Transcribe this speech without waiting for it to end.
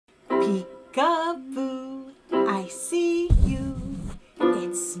Peekaboo, I see you.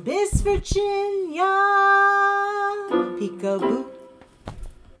 It's Miss Virginia. Peekaboo.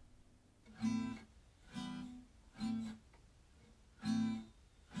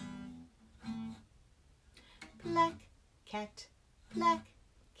 Black cat,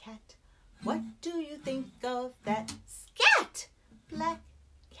 what do you think of that? Scat! Black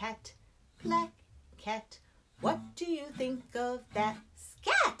cat, what do you think of that?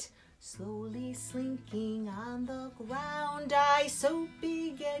 Scat! Slowly slinking on the ground, eyes so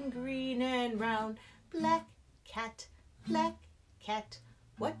big and green and round. Black cat,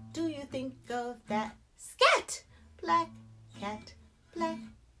 what do you think of that? Scat! Black cat,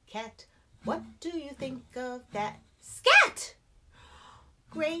 what do you think of that? Scat!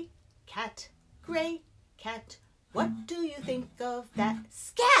 Gray cat, what do you think of that?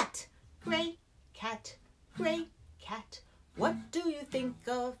 Scat! Gray cat, what do you think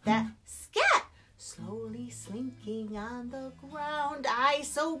of that? Scat! Slowly slinking on the ground, eyes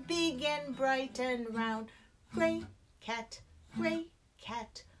so big and bright and round. Gray cat,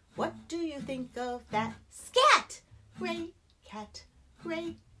 what do you think of that? Scat! Gray cat,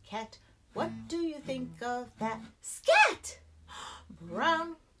 what do you think of that? Scat!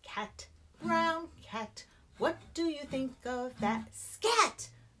 Brown cat, what do you think of that? Scat!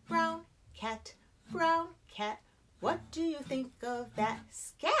 Brown cat, what do you think of that?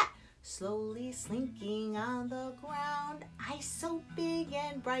 Scat! Slowly slinking on the ground, eyes so big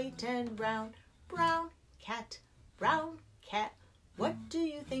and bright and round. Brown cat, what do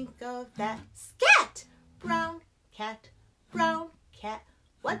you think of that? Scat!